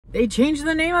They changed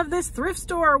the name of this thrift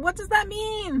store. What does that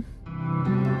mean?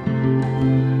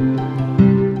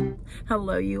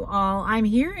 Hello, you all. I'm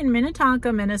here in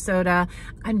Minnetonka, Minnesota.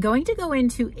 I'm going to go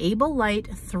into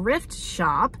AbleLight Thrift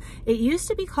Shop. It used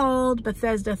to be called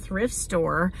Bethesda Thrift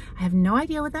Store. I have no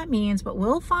idea what that means, but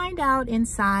we'll find out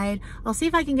inside. I'll see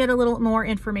if I can get a little more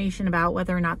information about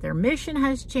whether or not their mission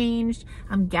has changed.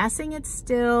 I'm guessing it's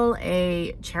still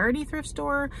a charity thrift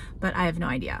store, but I have no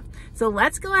idea. So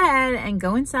let's go ahead and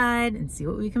go inside and see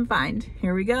what we can find.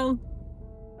 Here we go.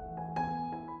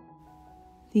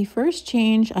 The first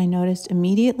change I noticed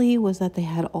immediately was that they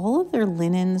had all of their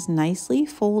linens nicely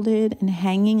folded and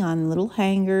hanging on little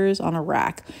hangers on a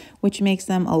rack, which makes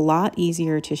them a lot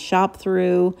easier to shop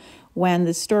through. When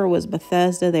the store was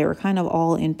Bethesda, they were kind of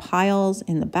all in piles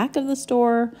in the back of the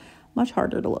store, much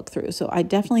harder to look through. So I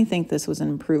definitely think this was an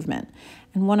improvement.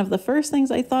 And one of the first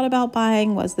things I thought about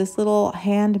buying was this little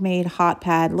handmade hot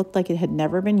pad. It looked like it had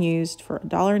never been used for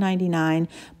 $1.99,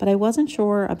 but I wasn't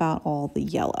sure about all the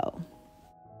yellow.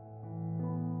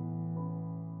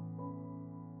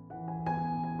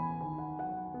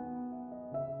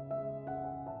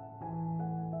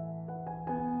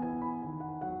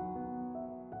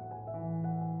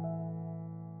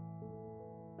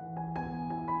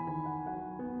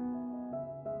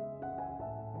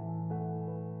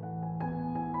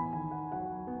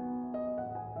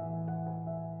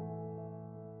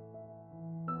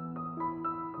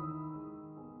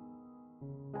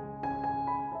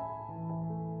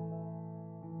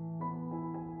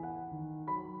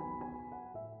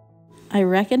 I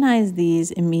recognize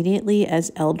these immediately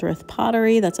as Eldrith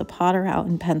pottery. That's a potter out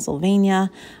in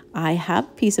Pennsylvania. I have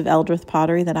a piece of Eldrith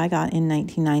pottery that I got in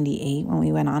 1998 when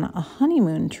we went on a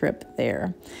honeymoon trip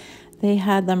there. They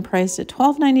had them priced at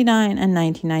 $12.99 and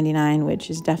 $19.99, which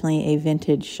is definitely a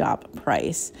vintage shop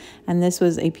price. And this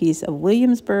was a piece of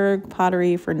Williamsburg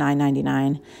pottery for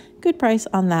 $9.99. Good price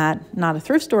on that. Not a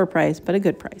thrift store price, but a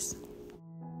good price.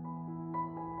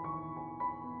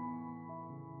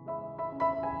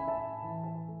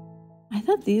 I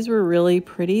thought these were really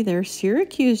pretty. They're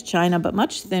Syracuse china, but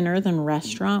much thinner than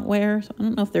restaurant wear. So I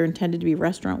don't know if they're intended to be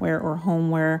restaurant wear or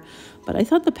homeware, but I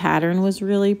thought the pattern was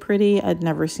really pretty. I'd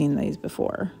never seen these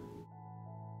before.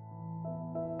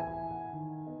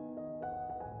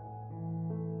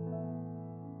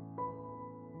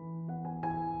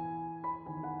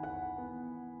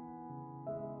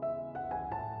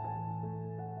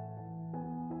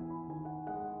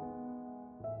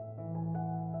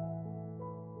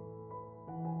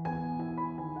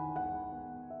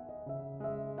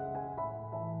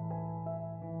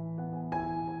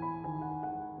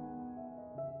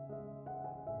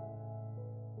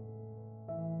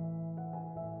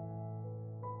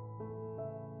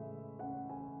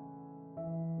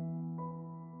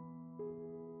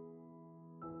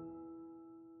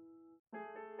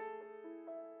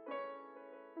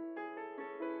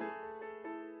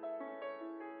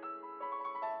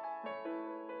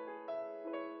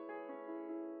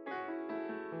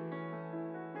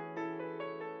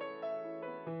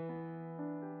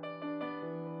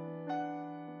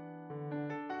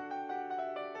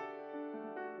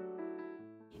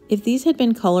 If these had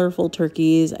been colorful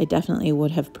turkeys, I definitely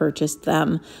would have purchased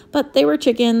them, but they were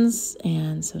chickens,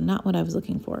 and so not what I was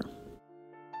looking for.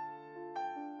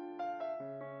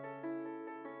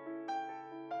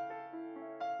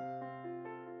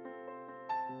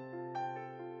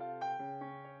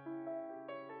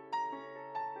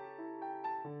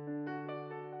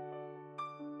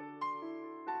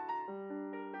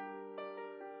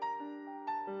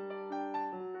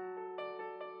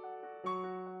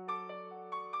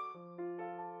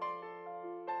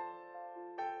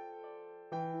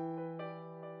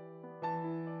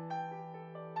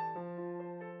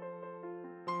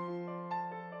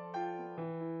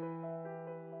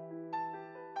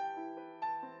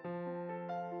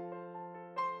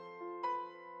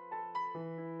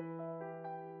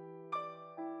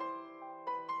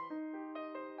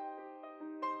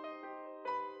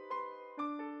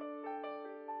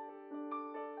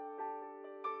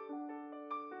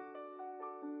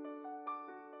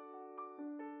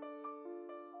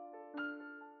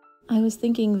 I was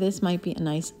thinking this might be a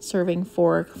nice serving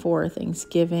fork for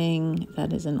Thanksgiving.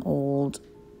 That is an old,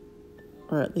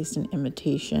 or at least an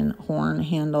imitation horn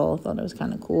handle. Thought it was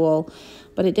kind of cool,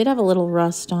 but it did have a little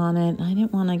rust on it. I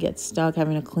didn't want to get stuck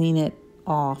having to clean it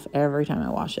off every time I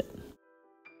wash it.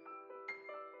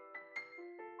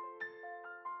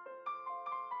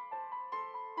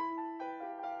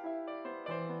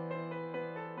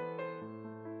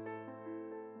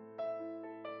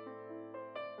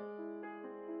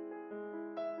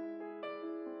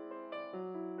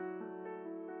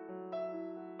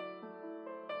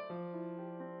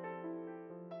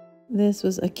 This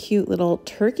was a cute little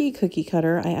turkey cookie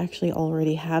cutter. I actually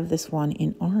already have this one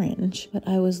in orange, but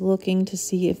I was looking to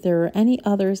see if there were any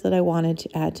others that I wanted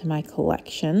to add to my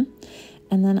collection.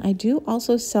 And then I do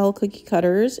also sell cookie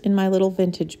cutters in my little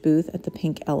vintage booth at the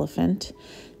Pink Elephant.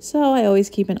 So I always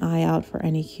keep an eye out for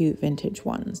any cute vintage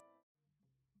ones.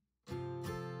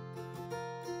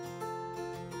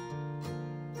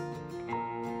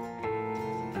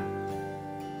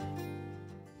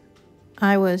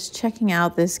 I was checking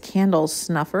out this candle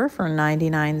snuffer for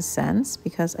 99 cents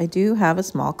because I do have a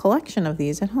small collection of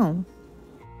these at home.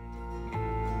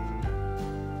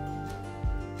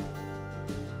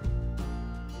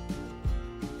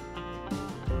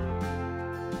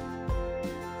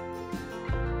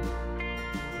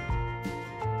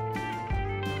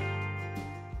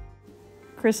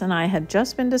 Chris and I had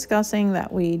just been discussing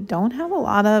that we don't have a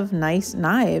lot of nice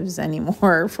knives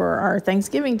anymore for our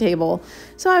Thanksgiving table.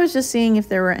 So I was just seeing if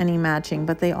there were any matching,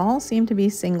 but they all seem to be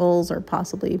singles or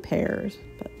possibly pairs.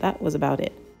 But that was about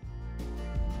it.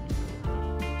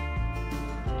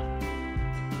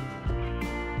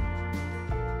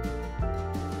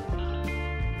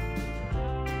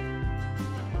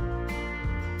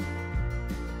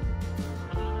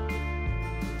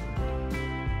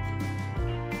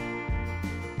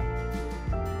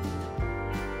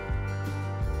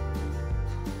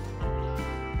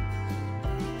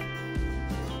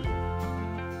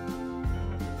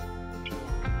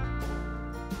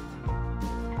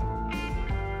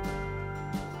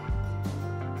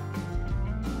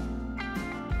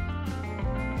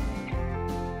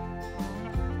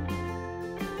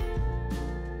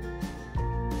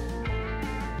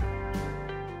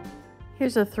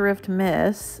 Here's a thrift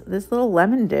miss. This little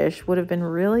lemon dish would have been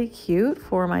really cute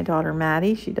for my daughter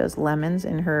Maddie. She does lemons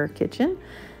in her kitchen,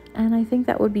 and I think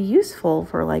that would be useful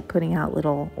for like putting out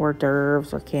little hors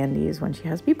d'oeuvres or candies when she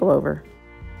has people over.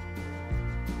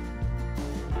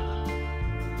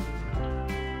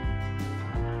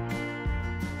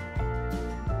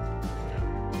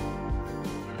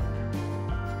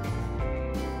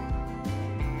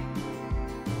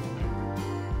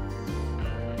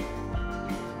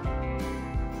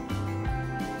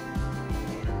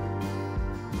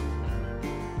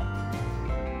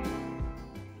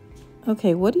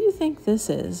 Okay, what do you think this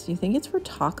is? Do you think it's for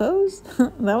tacos?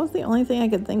 That was the only thing I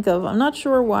could think of. I'm not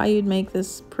sure why you'd make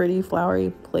this pretty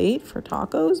flowery plate for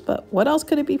tacos, but what else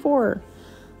could it be for?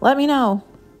 Let me know.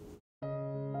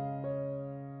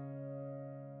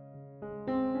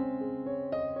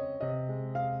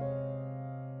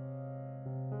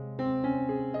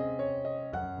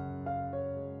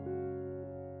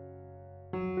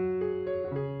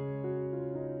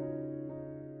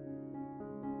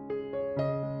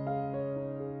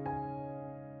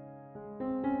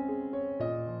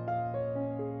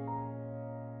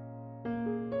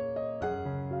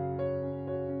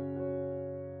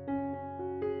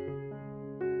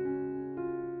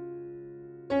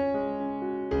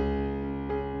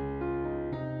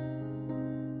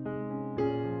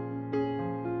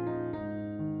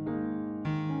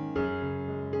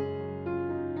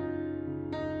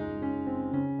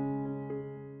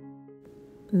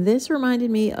 This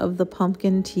reminded me of the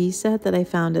pumpkin tea set that I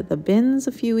found at the bins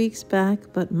a few weeks back,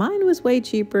 but mine was way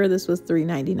cheaper. This was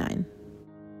 $3.99.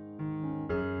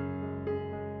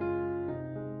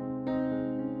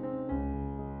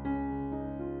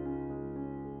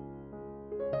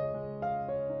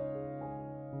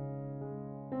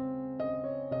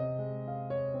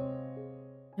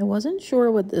 I wasn't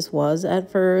sure what this was at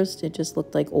first. It just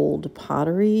looked like old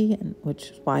pottery,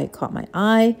 which is why it caught my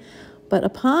eye. But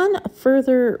upon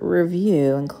further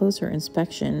review and closer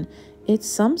inspection, it's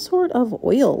some sort of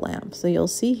oil lamp. So you'll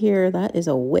see here that is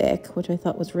a wick, which I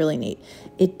thought was really neat.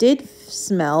 It did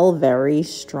smell very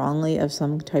strongly of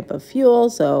some type of fuel,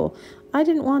 so I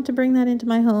didn't want to bring that into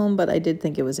my home, but I did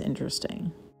think it was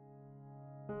interesting.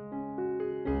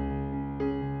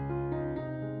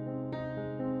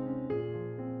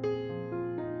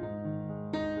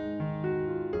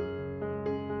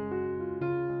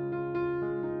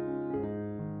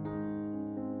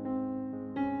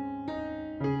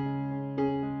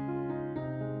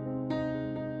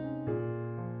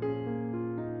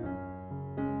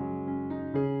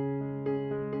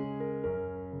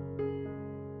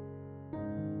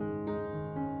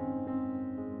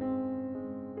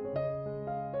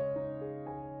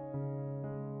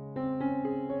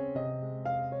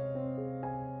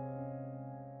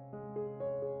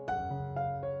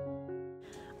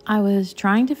 I was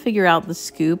trying to figure out the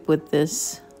scoop with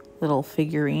this little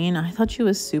figurine. I thought she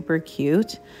was super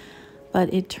cute,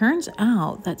 but it turns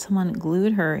out that someone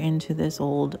glued her into this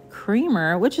old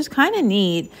creamer, which is kind of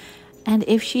neat. And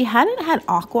if she hadn't had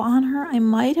aqua on her, I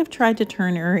might have tried to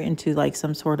turn her into like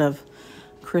some sort of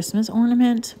Christmas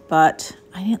ornament, but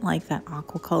I didn't like that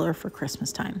aqua color for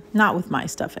Christmas time. Not with my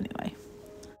stuff anyway.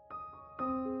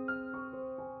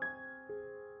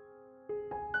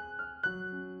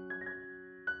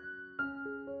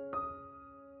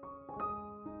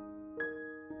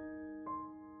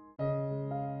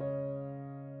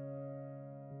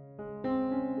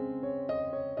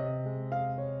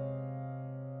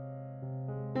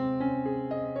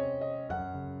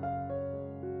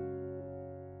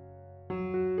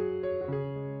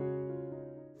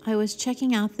 I was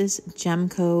checking out this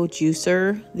Gemco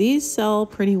juicer. These sell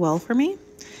pretty well for me.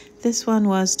 This one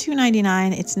was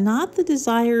 $2.99. It's not the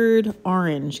desired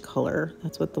orange color.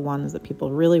 That's what the ones that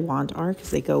people really want are,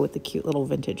 because they go with the cute little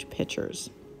vintage pictures.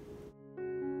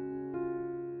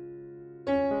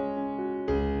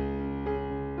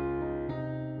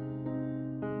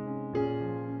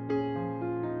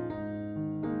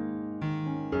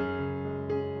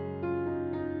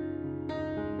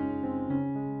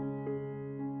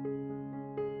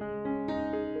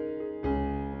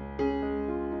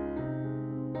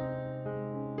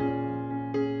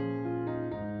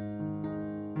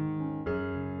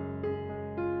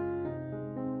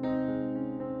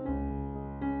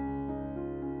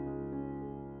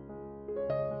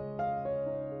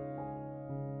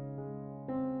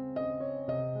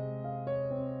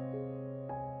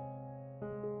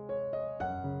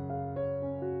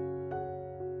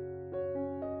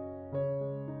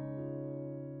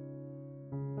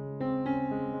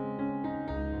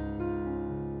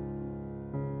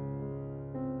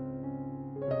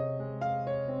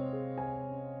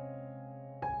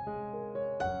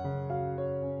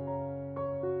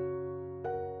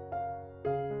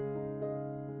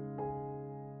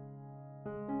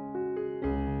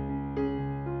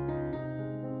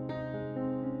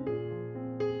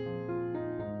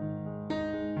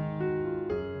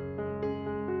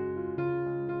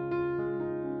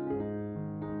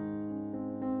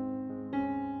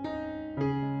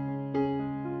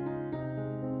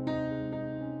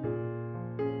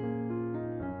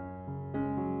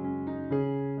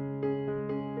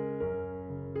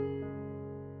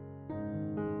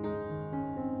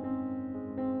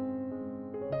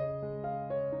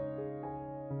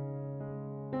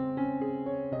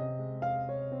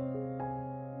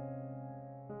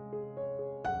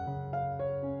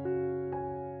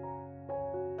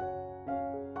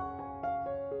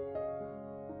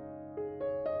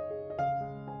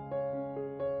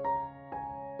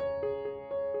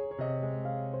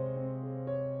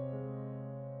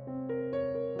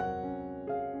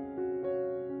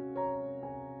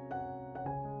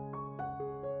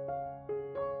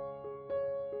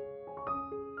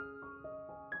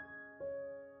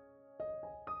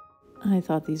 I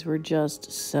thought these were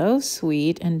just so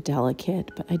sweet and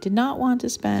delicate, but I did not want to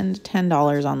spend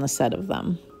 $10 on the set of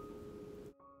them.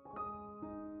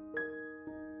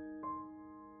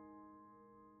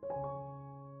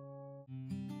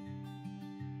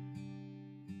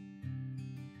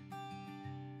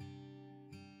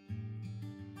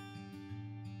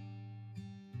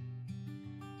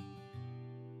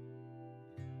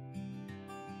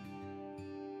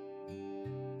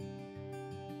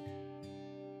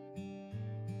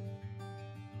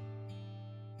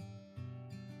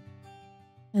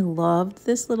 I loved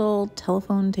this little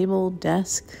telephone table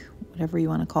desk, whatever you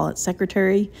want to call it,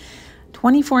 secretary.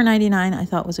 $24.99 I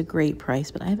thought was a great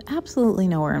price, but I have absolutely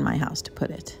nowhere in my house to put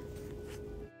it.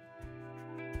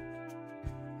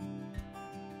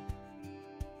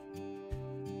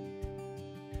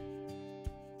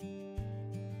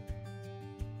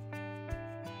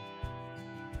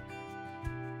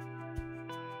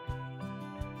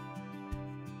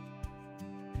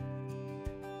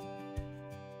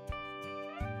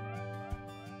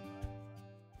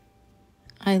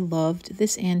 I loved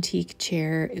this antique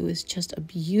chair. It was just a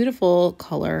beautiful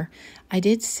color. I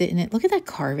did sit in it. Look at that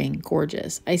carving,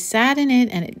 gorgeous. I sat in it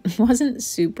and it wasn't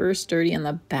super sturdy on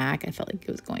the back. I felt like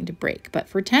it was going to break, but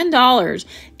for $10,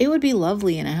 it would be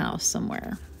lovely in a house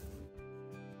somewhere.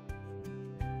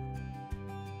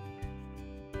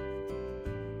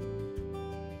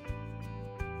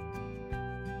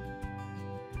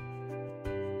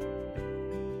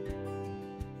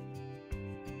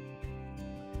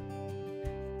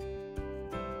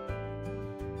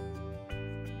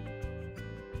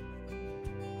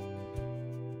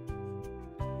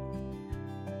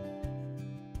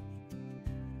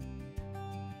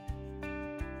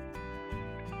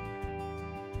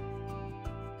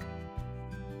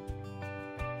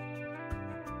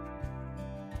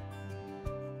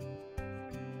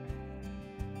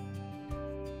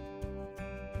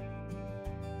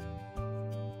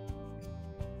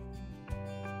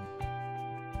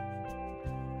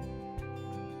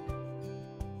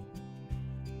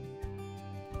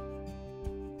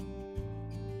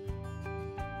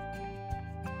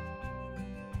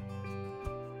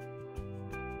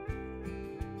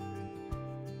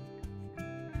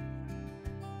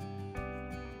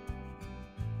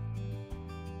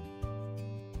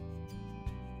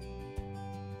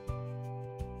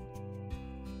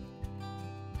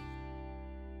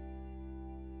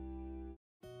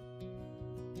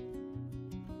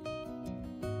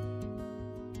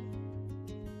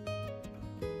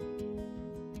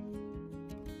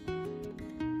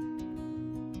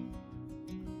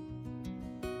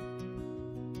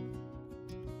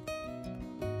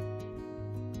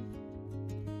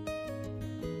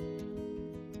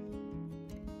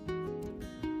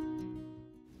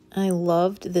 I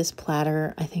loved this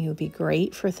platter. I think it would be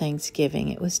great for Thanksgiving.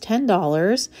 It was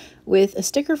 $10 with a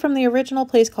sticker from the original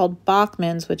place called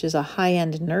Bachman's, which is a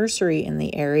high-end nursery in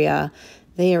the area.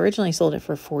 They originally sold it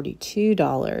for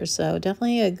 $42, so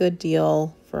definitely a good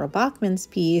deal for a Bachman's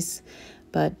piece,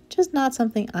 but just not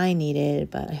something I needed,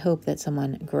 but I hope that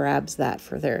someone grabs that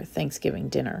for their Thanksgiving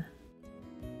dinner.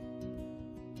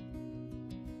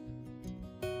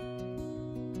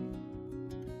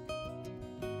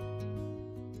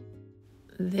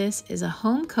 This is a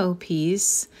Homeco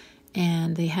piece,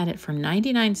 and they had it for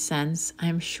 99 cents.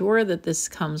 I'm sure that this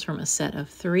comes from a set of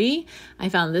 3. I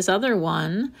found this other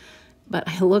one, but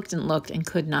I looked and looked and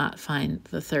could not find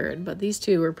the third, but these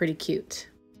two were pretty cute.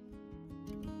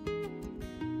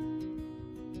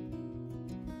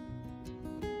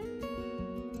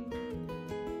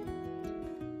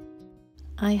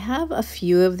 I have a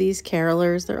few of these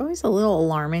carolers. They're always a little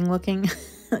alarming looking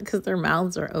because their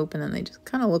mouths are open and they just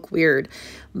kind of look weird.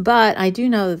 But I do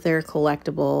know that they're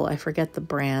collectible. I forget the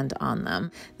brand on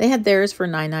them. They had theirs for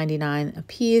 $9.99 a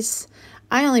piece.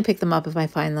 I only pick them up if I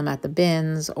find them at the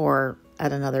bins or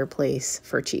at another place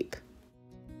for cheap.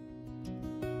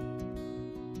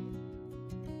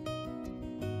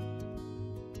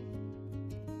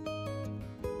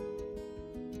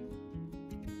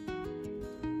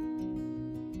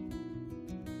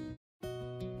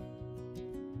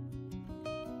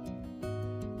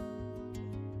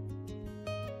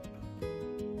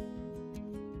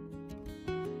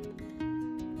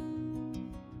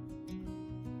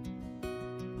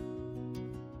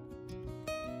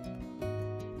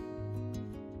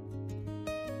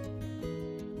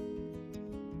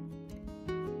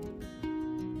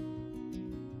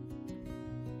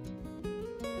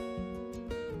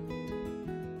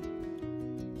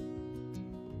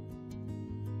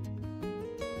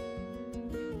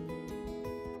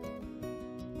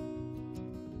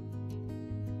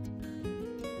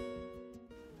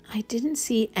 I didn't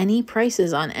see any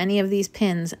prices on any of these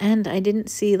pins, and I didn't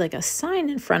see like a sign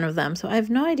in front of them, so I have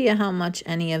no idea how much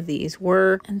any of these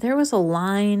were. And there was a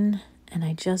line, and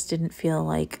I just didn't feel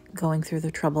like going through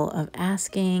the trouble of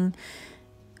asking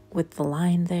with the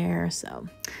line there, so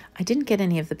I didn't get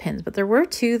any of the pins, but there were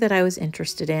 2 that I was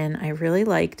interested in. I really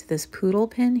liked this poodle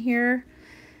pin here.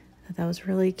 That was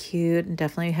really cute and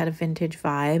definitely had a vintage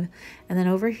vibe. And then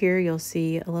over here, you'll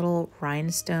see a little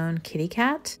rhinestone kitty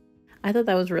cat. I thought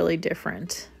that was really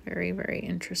different. Very, very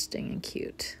interesting and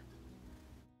cute.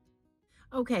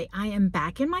 Okay, I am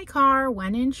back in my car,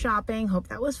 went in shopping. Hope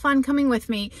that was fun coming with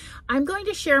me. I'm going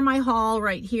to share my haul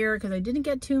right here because I didn't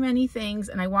get too many things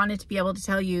and I wanted to be able to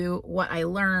tell you what I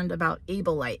learned about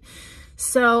AbleLight.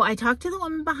 So I talked to the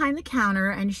woman behind the counter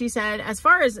and she said, as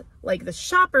far as like the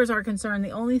shoppers are concerned,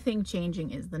 the only thing changing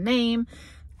is the name.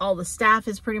 All the staff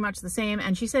is pretty much the same.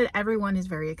 And she said everyone is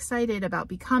very excited about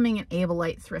becoming an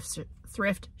AbleLight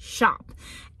thrift shop.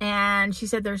 And she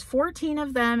said there's 14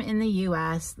 of them in the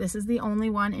US. This is the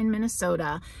only one in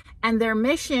Minnesota. And their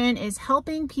mission is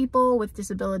helping people with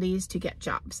disabilities to get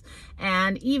jobs.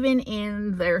 And even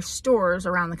in their stores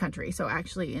around the country. So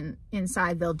actually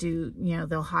inside they'll do,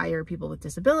 they'll hire people with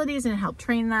disabilities and help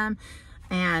train them.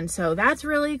 And so that's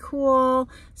really cool.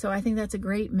 So I think that's a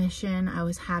great mission. I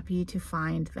was happy to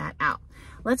find that out.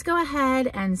 Let's go ahead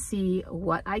and see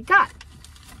what I got.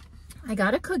 I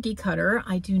got a cookie cutter.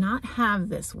 I do not have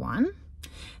this one.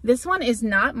 This one is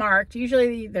not marked.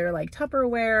 Usually they're like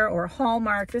Tupperware or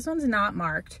Hallmark. This one's not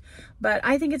marked, but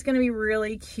I think it's going to be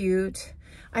really cute.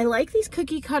 I like these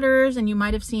cookie cutters, and you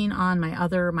might have seen on my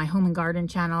home and garden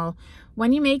channel,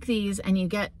 when you make these and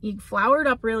you flour it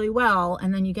up really well,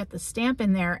 and then you get the stamp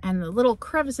in there and the little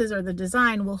crevices or the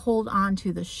design will hold on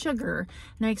to the sugar,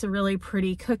 and it makes a really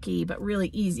pretty cookie, but really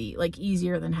easy, like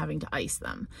easier than having to ice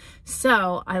them.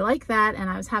 So I like that, and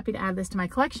I was happy to add this to my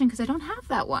collection because I don't have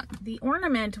that one. The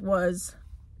ornament was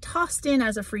tossed in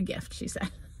as a free gift, she said.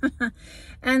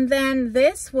 And then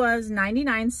this was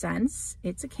 99 cents.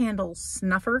 It's a candle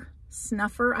snuffer.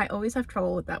 I always have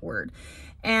trouble with that word.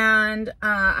 And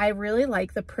I really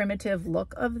like the primitive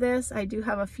look of this. I do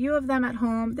have a few of them at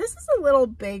home. This is a little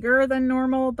bigger than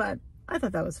normal, but I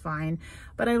thought that was fine.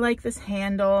 But I like this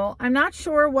handle. I'm not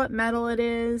sure what metal it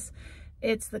is.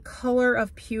 It's the color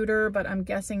of pewter, but I'm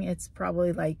guessing it's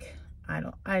probably like,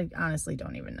 I honestly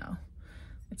don't even know.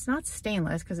 It's not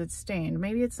stainless because it's stained.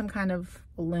 Maybe it's some kind of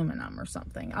aluminum or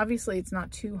something. Obviously, it's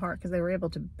not too hard because they were able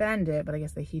to bend it, but I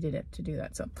guess they heated it to do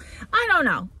that. So I don't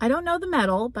know. I don't know the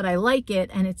metal, but I like it,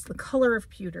 and it's the color of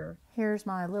pewter. Here's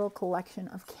my little collection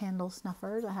of candle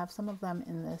snuffers. I have some of them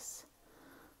in this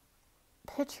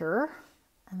pitcher,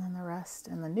 and then the rest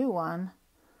and the new one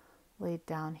laid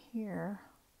down here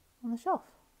on the shelf.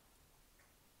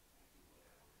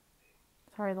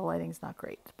 Sorry, the lighting's not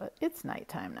great, but it's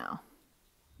nighttime now.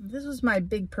 This was my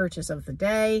big purchase of the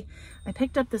day. I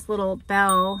picked up this little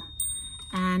bell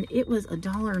and it was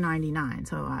 $1.99.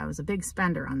 So I was a big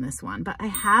spender on this one, but I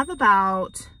have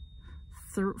about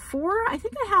four. I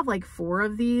think I have like 4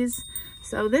 of these.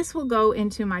 So this will go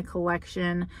into my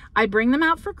collection. I bring them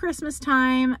out for Christmas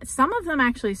time. Some of them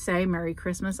actually say Merry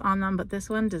Christmas on them, but this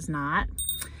one does not.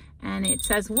 And it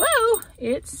says, whoa,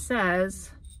 it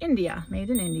says India, made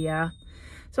in India.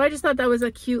 So I just thought that was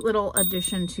a cute little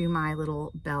addition to my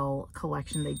little bell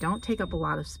collection. They don't take up a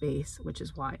lot of space, which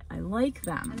is why I like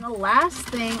them. And the last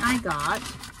thing I got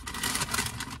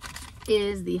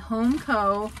is the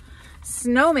Homeco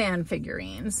snowman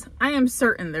figurines. I am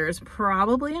certain there's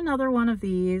probably another one of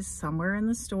these somewhere in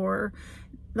the store.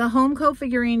 The Homeco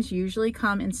figurines usually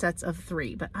come in sets of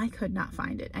 3, but I could not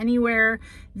find it anywhere.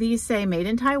 These say made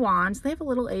in Taiwan, so they have a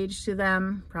little age to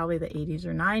them, probably the 80s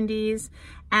or 90s,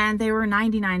 and they were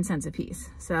 99 cents a piece.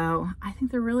 So I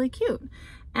think they're really cute.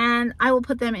 And I will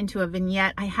put them into a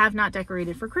vignette. I have not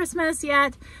decorated for Christmas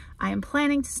yet. I am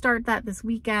planning to start that this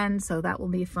weekend, so that will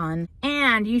be fun.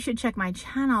 And you should check my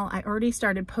channel. I already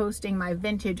started posting my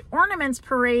vintage ornaments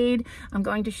parade. I'm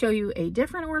going to show you a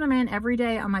different ornament every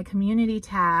day on my community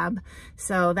tab.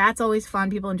 So that's always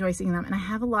fun. People enjoy seeing them. And I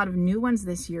have a lot of new ones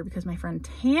this year because my friend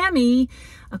Tammy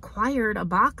acquired a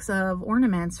box of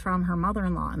ornaments from her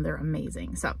mother-in-law and they're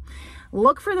amazing. So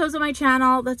look for those on my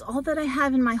channel. That's all that I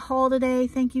have in my haul today.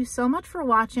 Thank you so much for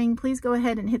watching. Please go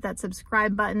ahead and hit that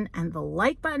subscribe button and the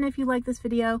like button if you like this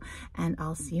video, and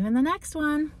I'll see you in the next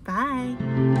one. Bye.